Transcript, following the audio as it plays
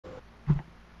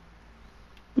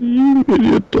You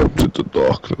really adopted the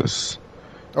darkness.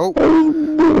 Oh!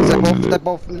 Step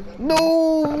off!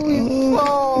 No! We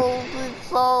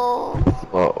solved!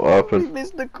 What We happened?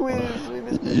 missed the quiz!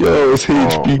 Yo, it's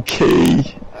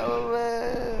HBK. Oh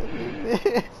man, we missed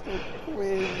the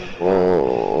quiz!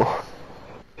 Oh.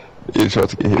 You tried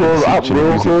to get hit Close up,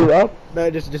 bro. Close up.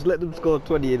 Man, just let them score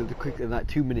 20 in like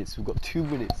 2 minutes. We've got 2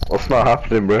 minutes. What's not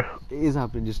happening, bro? It is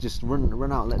happening. Just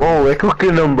run out. Let Oh, we're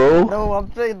cooking them, bro. No, I'm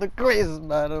playing the quiz,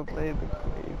 man. I'm playing the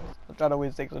quiz. I'm trying to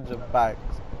win 600 bags.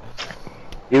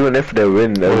 Even if they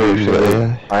win, they'll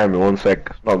yeah. I am in 1 sec.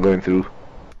 It's not going through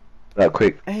that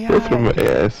quick. Go from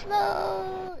AIs.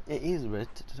 No, it is, bro.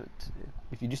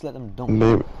 If you just let them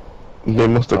dump. They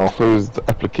must have closed the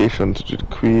application to do the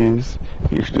quiz.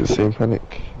 You should do the same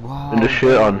panic. Wow. And the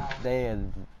shit on.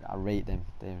 I rate them.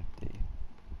 They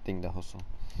think the hustle.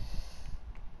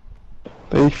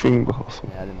 They think the hustle.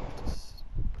 Yeah, I didn't know this.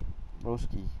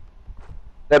 Broski.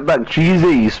 Step back, cheesy,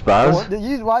 you spaz.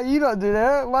 Why you not do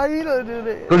that? Why you not do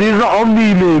that? Cause he's not on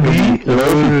me, maybe. You know,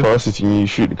 if you pass it and you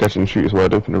shoot the catch and shoot, it's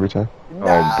wide open every time. Nah,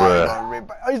 oh,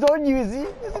 bruh. He's on you, is he?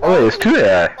 Oh, wait, it's 2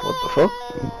 AI. What the fuck?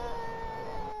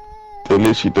 They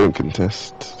literally don't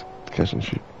contest the catch and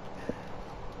shoot.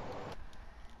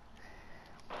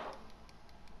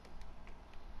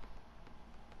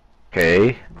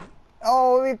 Okay.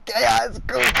 Oh, it's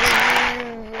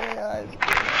cooking.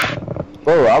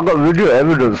 Bro, I got video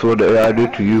evidence what the AI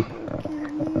did to you.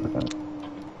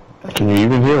 Can you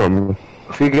even hear him?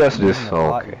 If you guess this,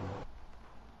 oh, okay.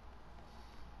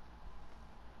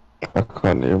 I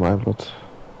can't hear my blood.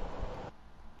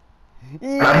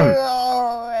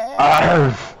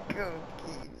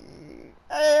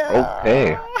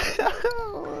 Okay.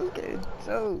 Okay,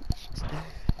 so.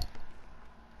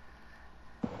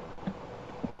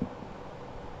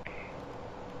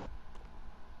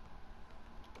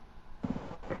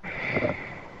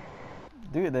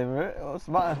 Do it then, bro. What's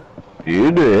the matter?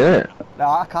 You do it. No,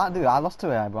 I can't do it. I lost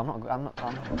to AI, but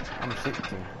I'm sick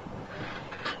to it.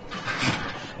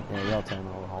 Yeah, your turn.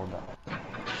 I'll hold that.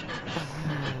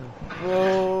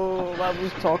 Bro, I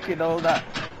was talking all that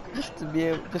just to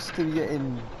be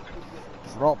getting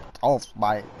dropped off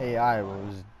by AI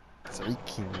was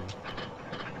freaking me.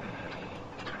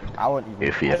 I wasn't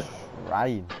even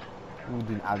trying. We were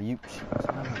doing alley-oop shit.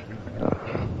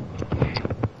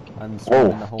 And oh,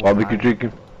 the whole barbecue time.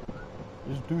 chicken.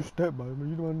 Just do step back, man.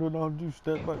 You don't know how to do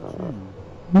step back too.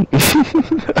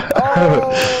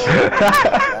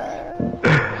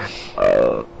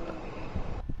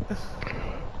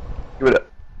 Give it up.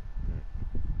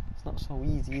 It's not so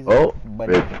easy, is oh, it? But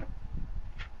it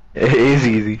is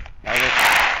easy.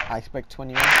 I expect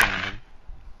 21 from them.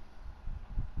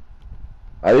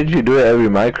 Why did you do it every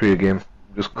My Career game?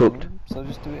 Just cooked. So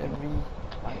just do it every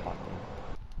Minecraft game.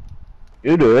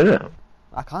 You doing it?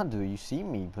 I can't do it. You see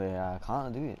me play. I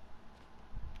can't do it.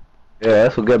 Yeah,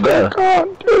 this will get better. I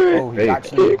can't do it. Oh, he's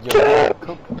actually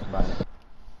cooked by it.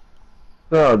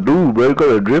 No, dude, bro, you got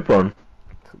a drip on.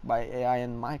 Cooked by AI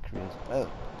and My Career as well.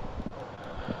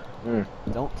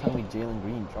 Don't tell me Jalen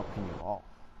Green dropping you off.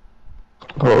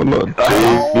 Oh, not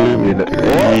Jalen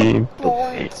Green.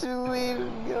 Point to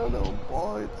him. Yo, no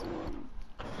point to him.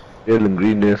 Jalen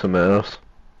Green doing something else.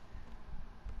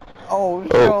 Oh,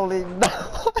 surely not.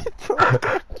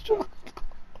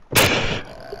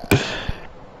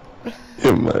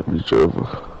 It might be trouble.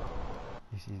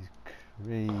 This is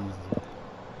crazy.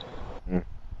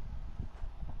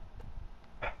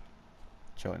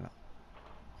 Showing up.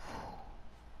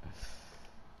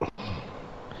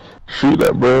 Shoot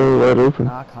that, bro, wide open.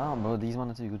 Nah, I can't, bro. These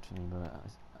ones are too good for me, bro.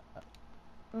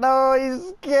 No, he's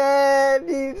scared.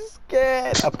 He's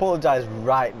scared. Apologize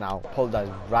right now. Apologize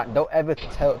right. Don't ever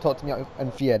talk to me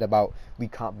unfeared about we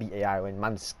can't beat AI when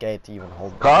man's scared to even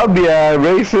hold. Can't be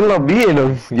Ray still not beating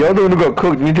him. You're the one who got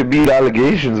cooked. You need to beat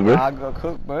allegations, bro. I got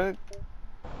cooked, bro.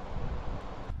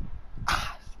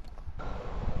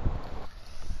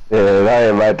 Yeah, I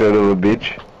am right there, little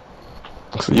bitch.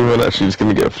 So you weren't actually just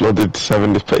gonna get flooded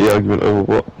having this petty argument over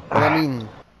what? Well, I mean,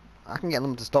 I can get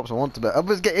them to stop if I want to, but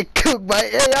others getting cooked by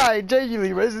AI,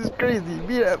 genuinely, bro. This is crazy.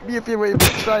 Me if you were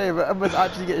trying, but others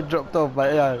actually getting dropped off by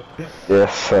AI.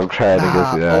 Yes, I'm trying to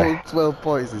get to that. All 12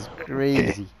 points is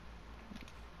crazy.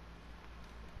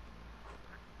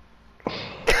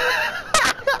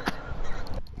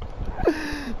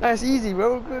 That's easy,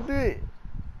 bro. Go do it.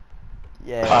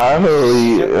 Yeah.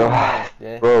 Finally,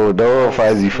 bro, don't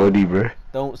find me funny, bro.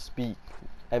 Don't speak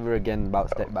ever again about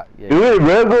step back. Yeah. Do it,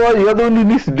 bro. Go on. You're the one who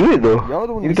needs to do it, though. You're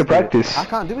the one you need to practice. I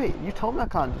can't do it. You told me I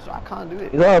can't do it, so I can't do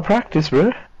it. You gotta practice,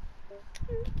 bro.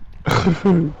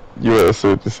 You are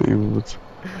so disabled.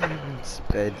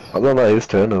 Sped. I don't know his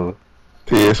turnover.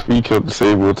 Yeah, speaking of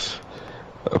disabled,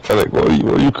 I feel like what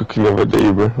are you cooking the other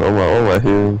day, bro? What am I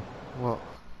hearing? What?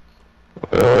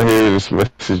 I hear you just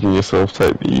messaging yourself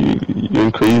type. You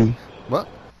going crazy? What?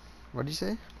 What did you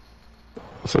say?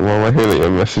 So why am I hearing that you're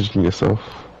messaging yourself?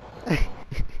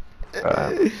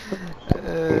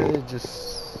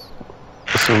 Just.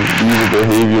 Some weird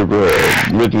behavior, bro.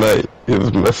 At midnight, he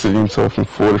was messaging himself from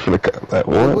 4 different accounts. Like,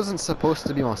 Well, it what? wasn't supposed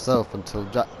to be myself until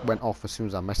Jack went off as soon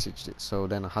as I messaged it, so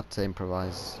then I had to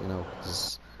improvise, you know,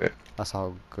 'cause that's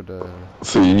how good.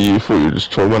 So you thought you were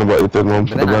just trolling about your dead mom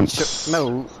But for the then I rants?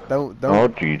 no, don't. Oh,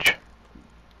 jeez.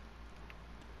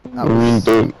 That I mean, was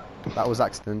don't. that was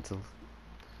accidental.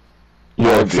 You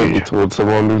Oh, accidentally dear. told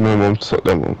someone with no mom to suck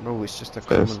their mom. No, it's just a Yes.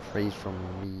 common phrase from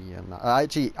me, and I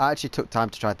actually took time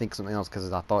to try to think of something else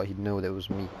because I thought he'd know that it was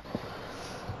me,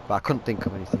 but I couldn't think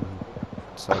of anything.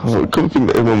 So I just, I couldn't think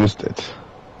that his mom was dead.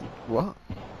 what?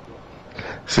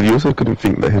 So you also couldn't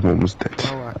think that his mom was dead.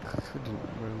 No, I couldn't It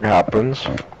remember. happens.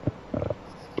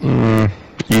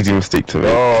 Easy mistake to make.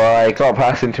 Oh, I can't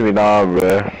pass into me now,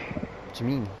 bro. What do you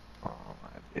mean?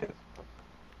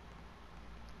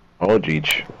 Oh,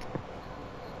 jeez.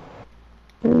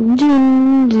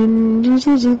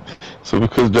 So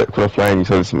because Jack put a flying, you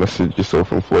started to message yourself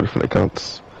from 4 different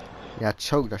accounts. Yeah, I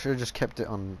choked. I should have just kept it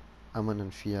on Aman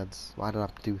and Fiad's. Why did I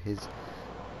have to do his?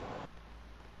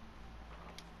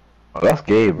 Oh, that's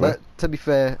gay, bro. But to be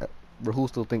fair, Rahul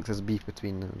still thinks there's beef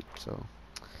between them, so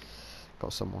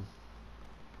got someone.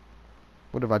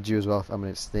 Would have had you as well if Aman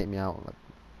had snaked me out, like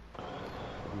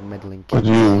meddling But kids.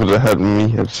 you would have had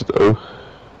me. I just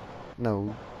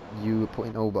No, you were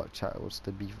putting Obak chat was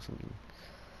the beef or something.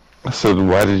 I said,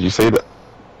 why did you say that?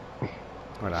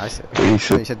 What did I say? He No,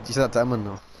 said, you said that to Aman,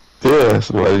 no? yeah.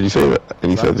 So why did you say that?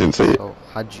 And he said, I didn't say it. So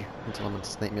had you until Aman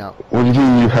snaked me out. What do you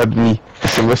mean you had me?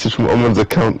 It's a message from Aman's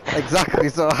account. Exactly.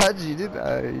 So I had you, didn't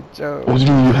I? Joke. What do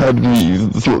you mean you had me?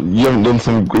 It's not, you haven't done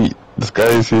some great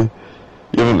disguise here.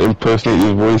 You haven't impersonated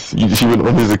his voice. You just went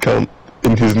on his account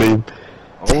in his name.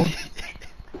 Oh,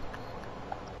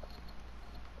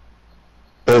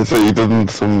 So you done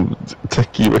some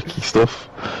techie wacky stuff.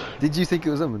 Did you think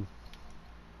it was Aman?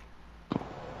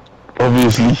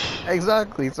 Obviously.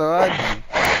 Exactly. So I had you.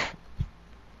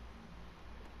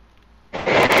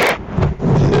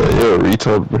 Yeah, you're a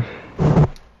retard, bro.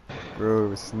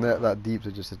 Bro, it's not that deep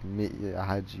to just admit I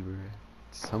had you, bro.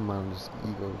 Some man's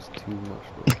ego is too much,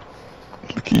 bro.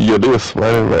 Look, you're doing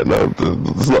smiling right now.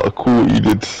 It's not cool what you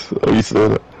did. Oh, you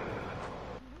said that.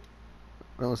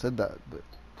 No one said that, but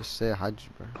just say I had you,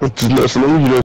 bro. Just let us know you know.